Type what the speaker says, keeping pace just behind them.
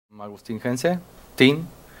Agustin Henze, team.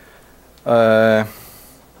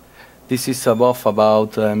 This is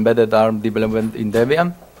about embedded ARM development in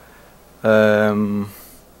Debian. I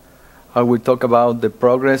will talk about the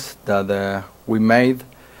progress that we made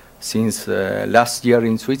since last year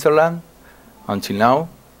in Switzerland until now.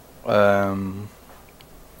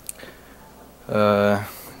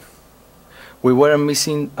 We were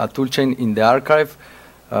missing a toolchain in the archive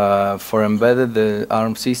for embedded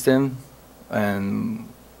ARM system, and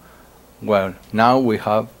well, now we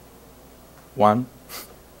have one,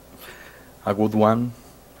 a good one.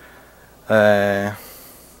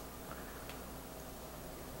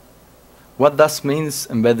 What does means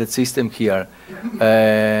embedded system here?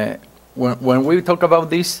 When we talk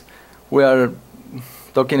about this, we are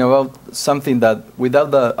talking about something that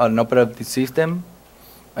without an operating system,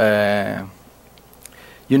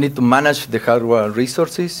 you need to manage the hardware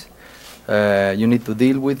resources. You need to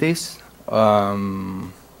deal with this.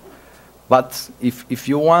 But if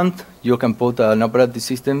you want, you can put an operating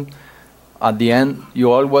system. At the end, you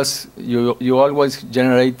always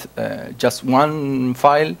generate just one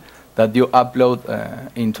file that you upload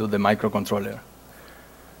into the microcontroller.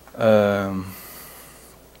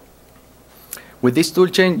 With this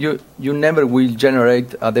toolchain, you never will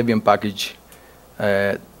generate a Debian package.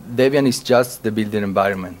 Debian is just the building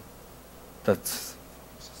environment.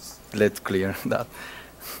 Let's clear that.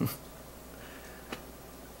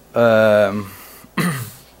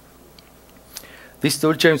 This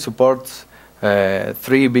toolchain supports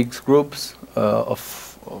 3 big groups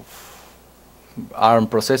of ARM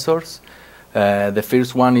processors. The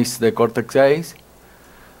first one is the Cortex-A.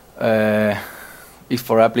 If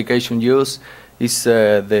for application use, it's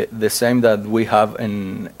the same that we have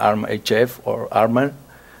in ARM HF or ARMR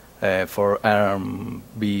for ARM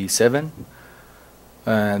v7.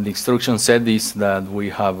 The instruction set is that we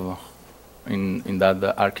have in that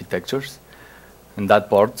architectures, in that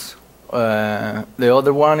ports. The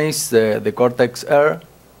other one is the Cortex-R.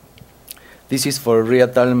 This is for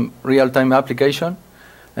real-time application,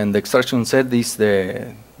 and the instruction set is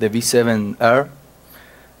the v7R.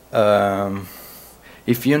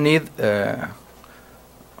 If you need a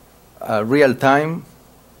real-time,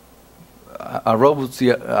 a robust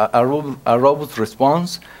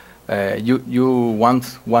response, you want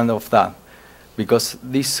one of that, because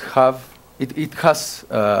it has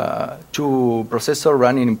 2 processors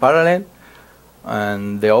running in parallel,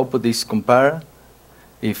 and the output is compared.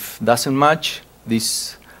 If doesn't match,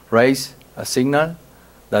 this raise a signal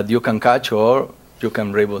that you can catch or you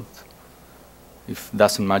can reboot if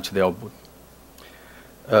doesn't match the output.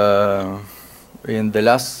 In the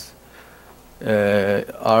last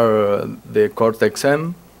are the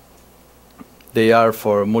Cortex-M. They are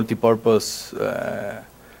for multi-purpose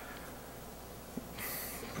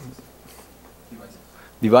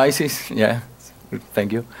devices. Yeah,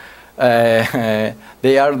 thank you.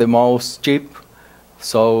 They are the most cheap,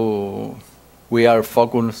 so we are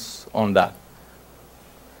focused on that.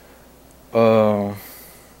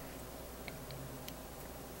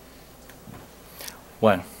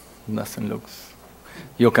 Well, doesn't look.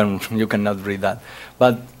 You cannot read that,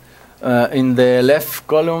 but in the left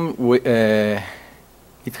column, it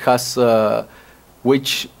has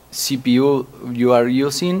which CPU you are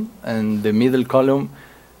using, and the middle column,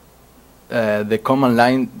 the command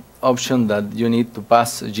line option that you need to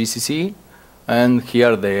pass GCC, and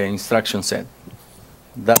here the instruction set.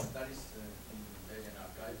 That is in Debian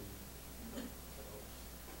archive.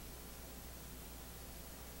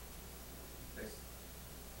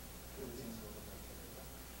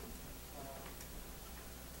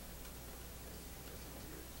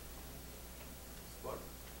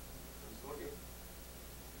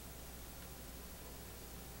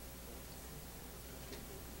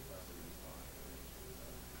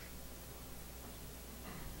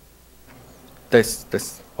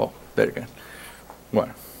 Test. Oh, there you go. Well,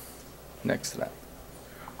 next slide.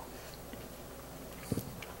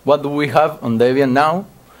 What do we have on Debian now?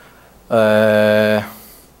 The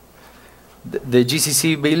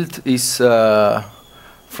GCC build is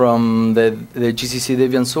from the GCC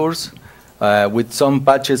Debian source with some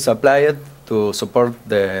patches applied to support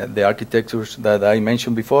the architectures that I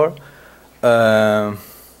mentioned before.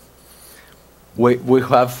 We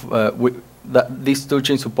have this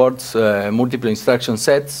toolchain supports multiple instruction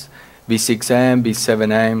sets, v6m,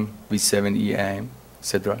 v7m, v7em,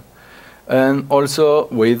 etc. And also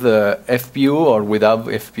with FPU or without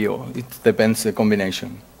FPU. It depends the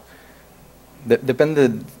combination. It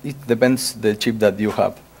depends the chip that you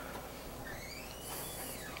have.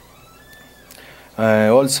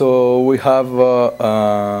 Also, we have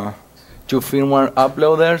 2 firmware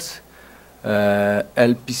uploaders.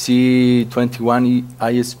 LPC21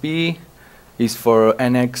 ISP is for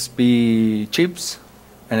NXP chips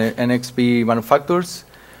and NXP manufacturers,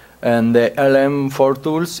 and the LM4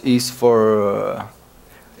 tools is for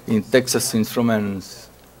in Texas Instruments.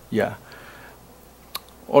 Yeah.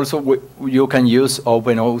 Also, you can use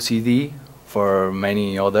OpenOCD for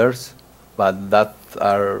many others, but that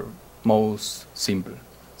are most simple.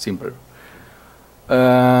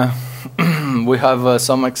 We have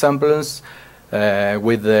some examples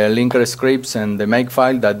with the linker scripts and the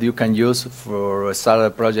makefile that you can use for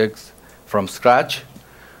startup projects from scratch.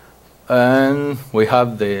 And we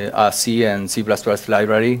have the C and C++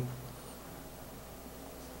 library.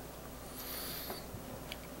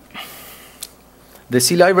 The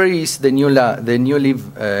C library is the new lib,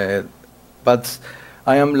 but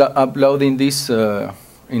I am uploading this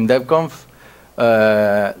in DebConf.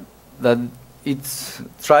 That it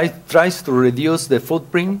tries to reduce the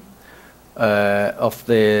footprint of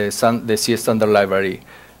the C standard library.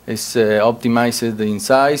 It's optimized in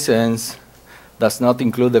size and does not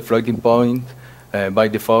include the floating point by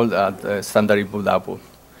default at standard input-output.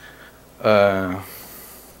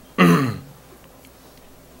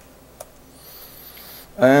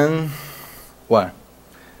 And, well,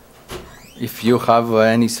 if you have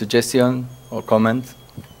any suggestion or comment,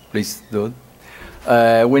 please do it.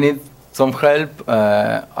 We need some help.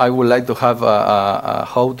 I would like to have a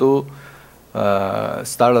how-to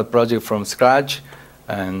start a project from scratch,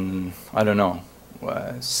 and I don't know,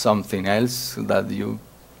 something else that you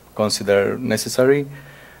consider necessary.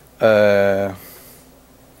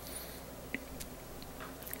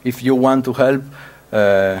 If you want to help,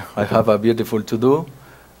 I have a beautiful to-do.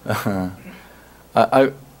 I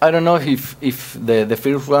don't know if the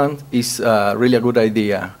first one is really a good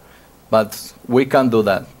idea, but we can do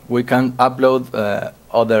that. We can upload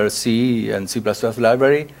other C and C++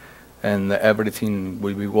 library, and everything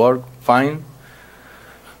will be work fine.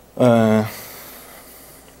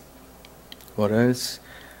 What else?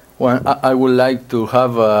 Well, I would like to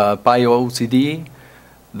have a PyOCD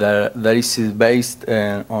that is based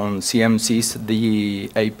on CMC's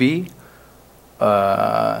DAP.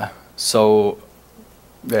 So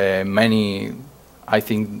I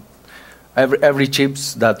think every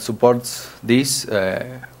chips that supports this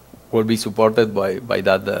will be supported by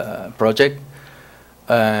that project.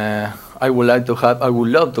 I would love to have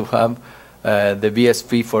the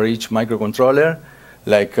BSP for each microcontroller,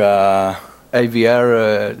 like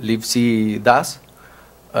AVR libc does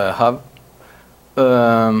have.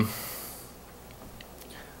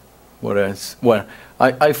 What else? Well,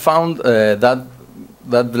 I found that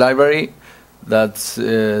library that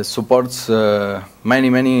supports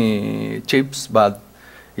many chips, but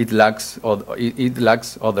it lacks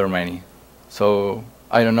other many. So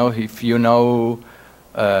I don't know if you know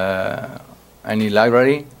any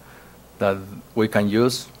library that we can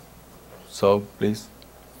use. So please.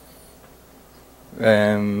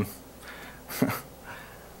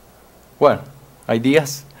 Well,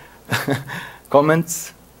 ideas,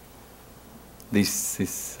 comments. This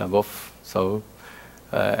is above, so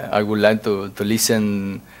I would like to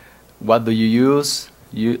listen. What do you use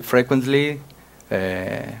frequently?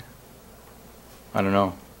 I don't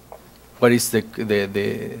know. What is the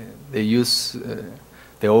use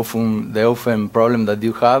the often problem that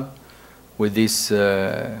you have with this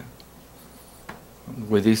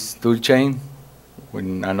tool chain, with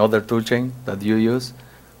another tool chain that you use?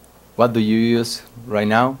 What do you use right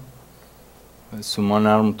now? Summon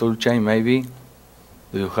ARM tool chain, maybe.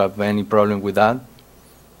 Do you have any problem with that?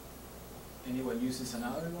 Anyone uses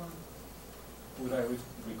another one? Would I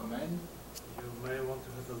recommend? You may want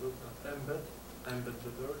to have a look at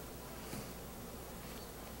embed.org.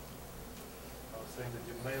 I was saying that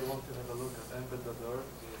you may want to have a look at embed.org.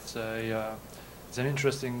 It's an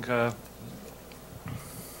interesting.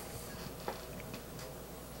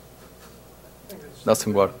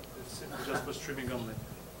 Doesn't work. It's simply just for streaming only.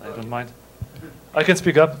 I don't mind. I can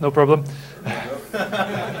speak up, no problem.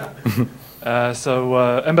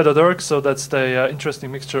 Embed.org, so that's the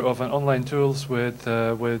interesting mixture of an online tools with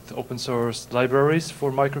open source libraries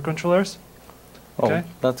for microcontrollers. Okay, oh,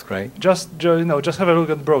 that's great. Just just have a look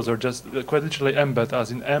at the browser. Just quite literally embed,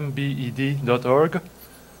 as in mbed.org,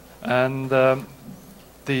 and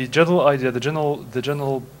the general idea, the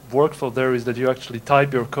general workflow there is that you actually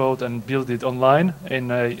type your code and build it online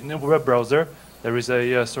in a web browser. There is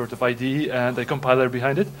a sort of IDE and a compiler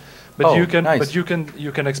behind it, but nice. you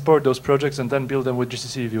can export those projects and then build them with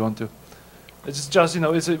GCC if you want to. It's just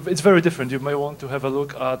it's very different. You may want to have a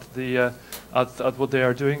look at the at what they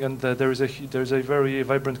are doing, and there's a very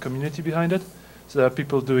vibrant community behind it. So there are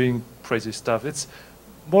people doing crazy stuff. It's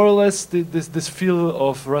more or less this feel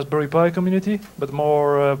of Raspberry Pi community, but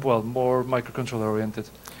more well, more microcontroller oriented.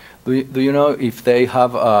 Do you know if they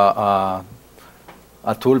have a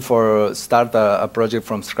tool for start a project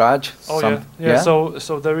from scratch? Oh yeah.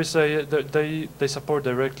 So there is they support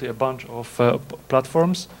directly a bunch of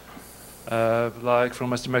platforms. Like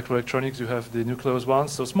from ST Microelectronics, you have the Nucleus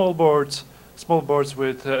ones, so small boards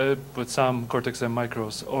with some Cortex-M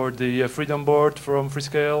micros, or the Freedom board from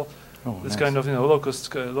Freescale. Oh, This nice. kind of low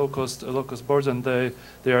cost boards, and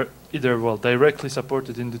they are either directly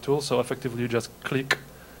supported in the tool. So effectively, you just click,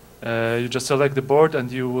 you just select the board,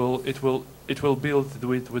 and it will build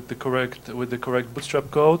with the correct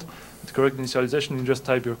bootstrap code, the correct initialization. You just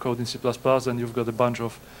type your code in C++, and you've got a bunch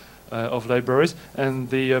of libraries. And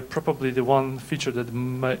probably the one feature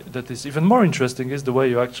that is even more interesting is the way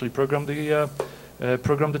you actually program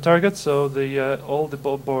the target. So all the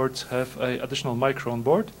boards have an additional micro on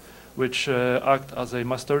board, which act as a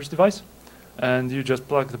mass storage device. And you just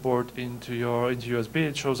plug the board into USB.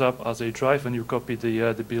 It shows up as a drive, and you copy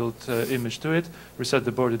the build image to it. Reset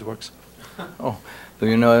the board, it works. Oh, do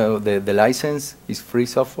you know the license is free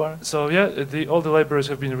software? So yeah, all the libraries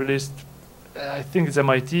have been released. I think it's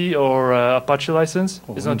MIT or Apache license.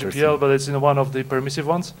 Oh, it's not GPL, but it's in one of the permissive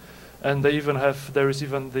ones. And they even have, there is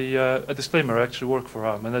even a disclaimer, I actually work for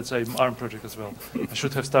ARM, and that's an ARM project as well. I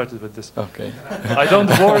should have started with this. Okay. I don't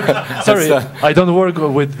work, I don't work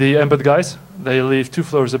with the embed guys. They live 2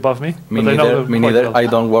 floors above me. Me but neither. Me quite neither. well. I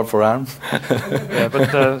don't work for ARM. Yeah,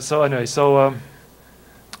 but so anyway,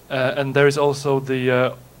 and there is also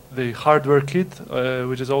the hardware kit,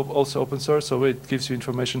 which is also open source, so it gives you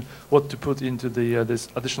information what to put into this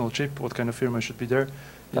additional chip, what kind of firmware should be there,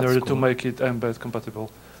 in order to make it embed compatible.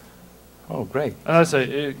 Oh, great. And I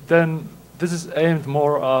say, then this is aimed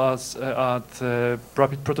more at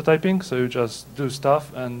rapid prototyping, so you just do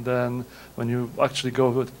stuff, and then when you actually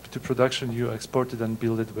go to production, you export it and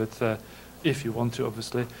build it with, if you want to,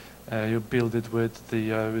 obviously, you build it with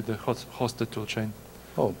the hosted toolchain.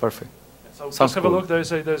 Oh, perfect. So Sounds just have cool. a look.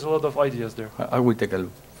 There's a lot of ideas there. I will take a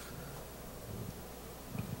look.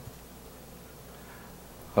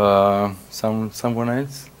 Someone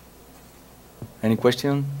else? Any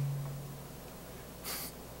question?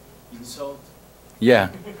 Insult. Yeah.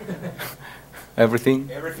 Everything?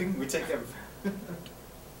 Everything? We take everything.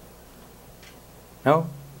 No?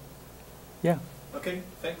 Yeah. Okay,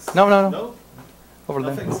 thanks. No. No? Over No,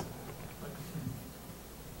 there. thanks.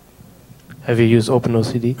 Have you used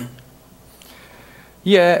OpenOCD?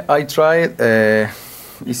 Yeah, I tried.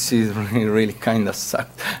 This is really kind of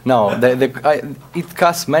sucked. No, it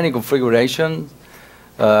has many configurations.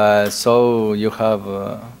 So you have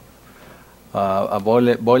a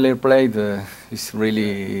boilerplate. It's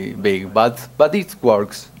really big, but it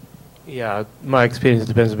works. Yeah, my experience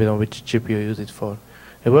depends a bit on which chip you use it for.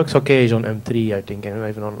 It works okay on M3, I think, and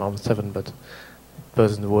even on ARM7, but it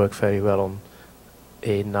doesn't work very well on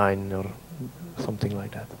A9 or something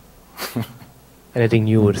like that. Anything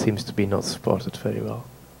newer seems to be not supported very well.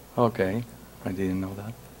 Okay, I didn't know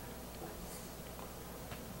that.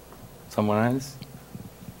 Someone else?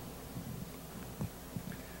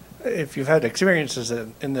 If you've had experiences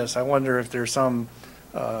in this, I wonder if there's some,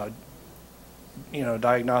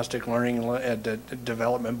 diagnostic learning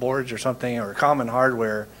development boards or something, or common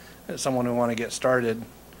hardware that someone who want to get started,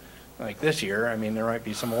 like this year. I mean, there might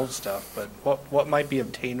be some old stuff, but what might be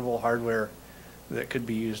obtainable hardware that could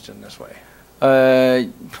be used in this way?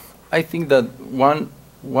 I think that one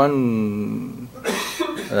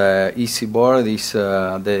easy board is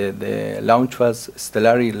the Launchpad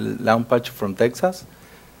Stellari Launchpad from Texas.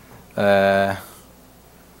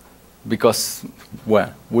 Because,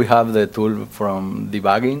 well, we have the tool from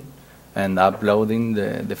debugging and uploading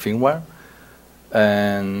the firmware,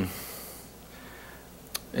 and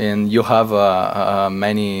you have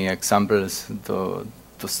many examples to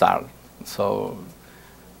start. So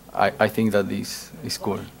I think that this is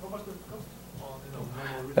cool.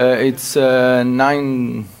 It's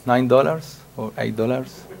 $9 or $8,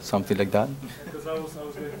 something like that. Because I was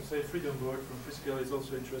going to say Freedom Board from Freescale is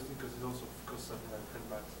also interesting because it also costs something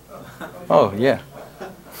like $10. Oh yeah,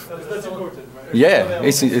 That's important, right? yeah.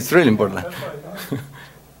 It's really important.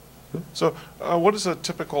 So, what is a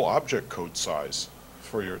typical object code size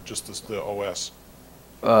for the OS?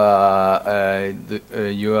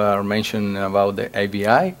 You are mentioning about the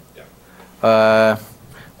ABI. Yeah.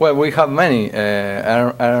 Well, we have many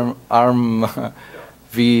ARM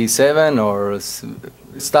V7 or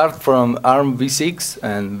start from ARM V6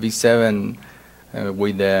 and V7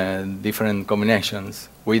 with different combinations,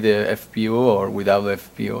 with the FPU or without the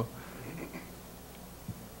FPU.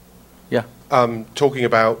 Yeah. talking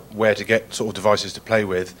about where to get sort of devices to play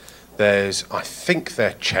with, there's, I think,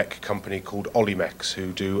 their Czech company called Olimex,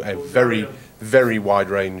 who do a very, very wide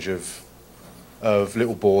range of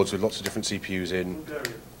little boards with lots of different CPUs in.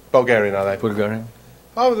 Bulgarian, are they? Bulgarian.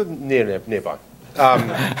 Oh, they're nearby.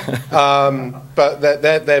 But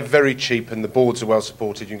they're very cheap, and the boards are well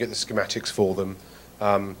supported. You can get the schematics for them.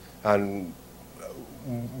 And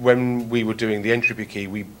when we were doing the entropy key,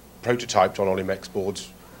 we prototyped on Olimex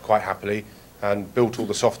boards quite happily and built all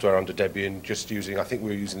the software under Debian, just using, I think we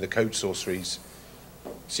were using the Code Sorcery's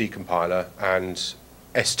C compiler and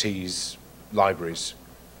ST's libraries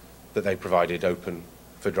that they provided open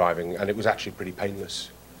for driving, and it was actually pretty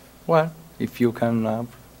painless. Well, if you can,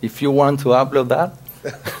 if you want to upload that.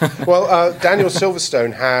 Well, Daniel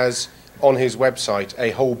Silverstone has on his website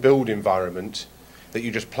a whole build environment that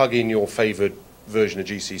you just plug in your favored version of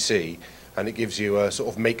GCC, and it gives you a sort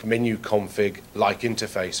of make menu config-like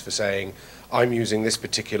interface for saying, I'm using this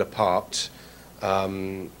particular part,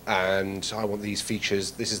 and I want these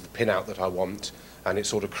features, this is the pinout that I want, and it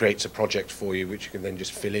sort of creates a project for you which you can then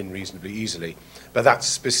just fill in reasonably easily. But that's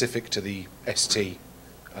specific to the ST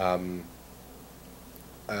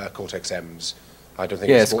Cortex-Ms. I don't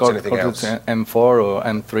think it supports anything else. Cortex M4 or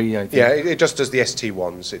M3, I think. Yeah, it just does the ST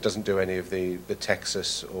ones. It doesn't do any of the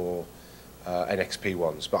Texas or NXP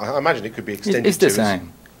ones. But I imagine it could be extended. It's the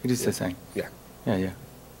same. It is the same. Yeah. Yeah, yeah.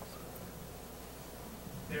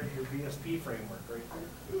 There's your BSP framework right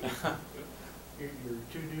there. your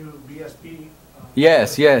two new BSP.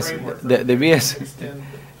 Yes, yes. framework The BS. extend-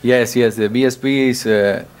 Yes, yes. The BSP is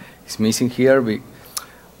missing here.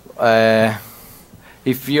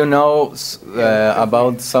 If you know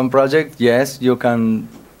about some project, yes, you can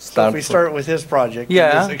So start. if we start with his project, Yeah.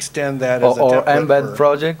 and just extend that as a or template embed for-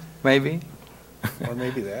 project, maybe. or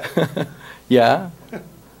maybe that. Yeah.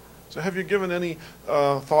 So have you given any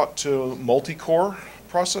thought to multi-core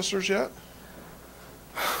processors yet?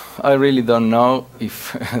 I really don't know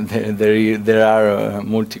if there are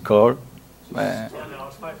multi-core.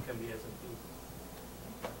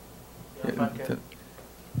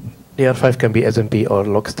 The R5 can be SMP or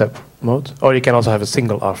lockstep mode, or you can also have a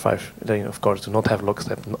single R5. Then, of course, do not have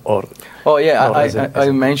lockstep or. Oh yeah, or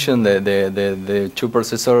I mentioned the two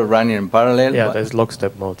processors running in parallel. Yeah, but there's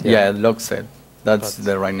lockstep mode. yeah, lockstep. That's But-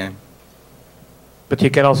 the right name. But you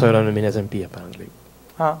can also run them in SMP apparently.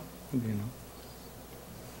 Ah, okay, no.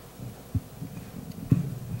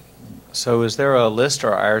 So is there a list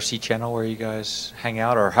or IRC channel where you guys hang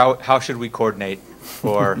out, or how should we coordinate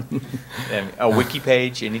for a wiki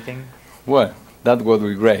page, anything? Well, that would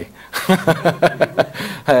be great.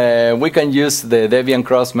 We can use the Debian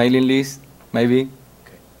cross mailing list, maybe.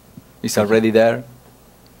 Okay. It's already there.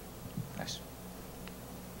 Nice.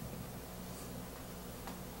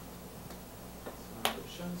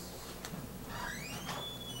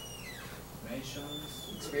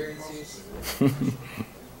 Experiences.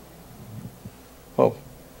 Oh,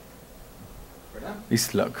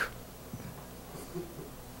 it's luck.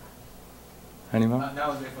 Anyone?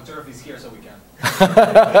 Now the photography is here, so we can.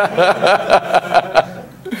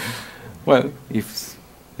 Well, if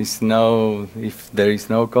there is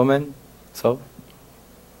no comment, so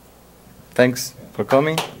thanks for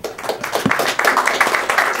coming.